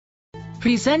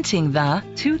Presenting the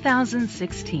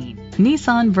 2016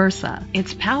 Nissan Versa.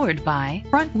 It's powered by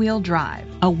front-wheel drive,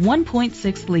 a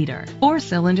 1.6-liter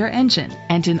four-cylinder engine,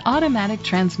 and an automatic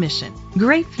transmission.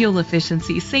 Great fuel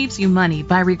efficiency saves you money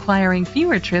by requiring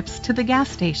fewer trips to the gas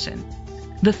station.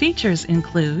 The features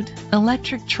include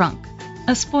electric trunk,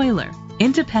 a spoiler,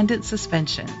 independent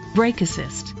suspension, brake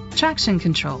assist, traction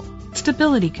control,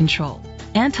 stability control,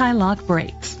 anti-lock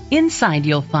brakes. Inside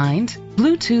you'll find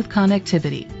Bluetooth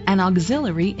connectivity, an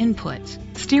auxiliary input,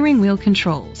 steering wheel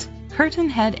controls, curtain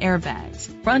head airbags,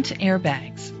 front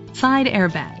airbags,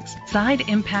 side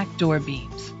impact door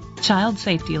beams, child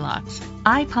safety locks,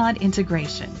 iPod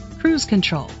integration, cruise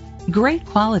control. Great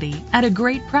quality at a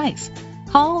great price.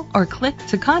 Call or click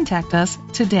to contact us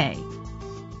today.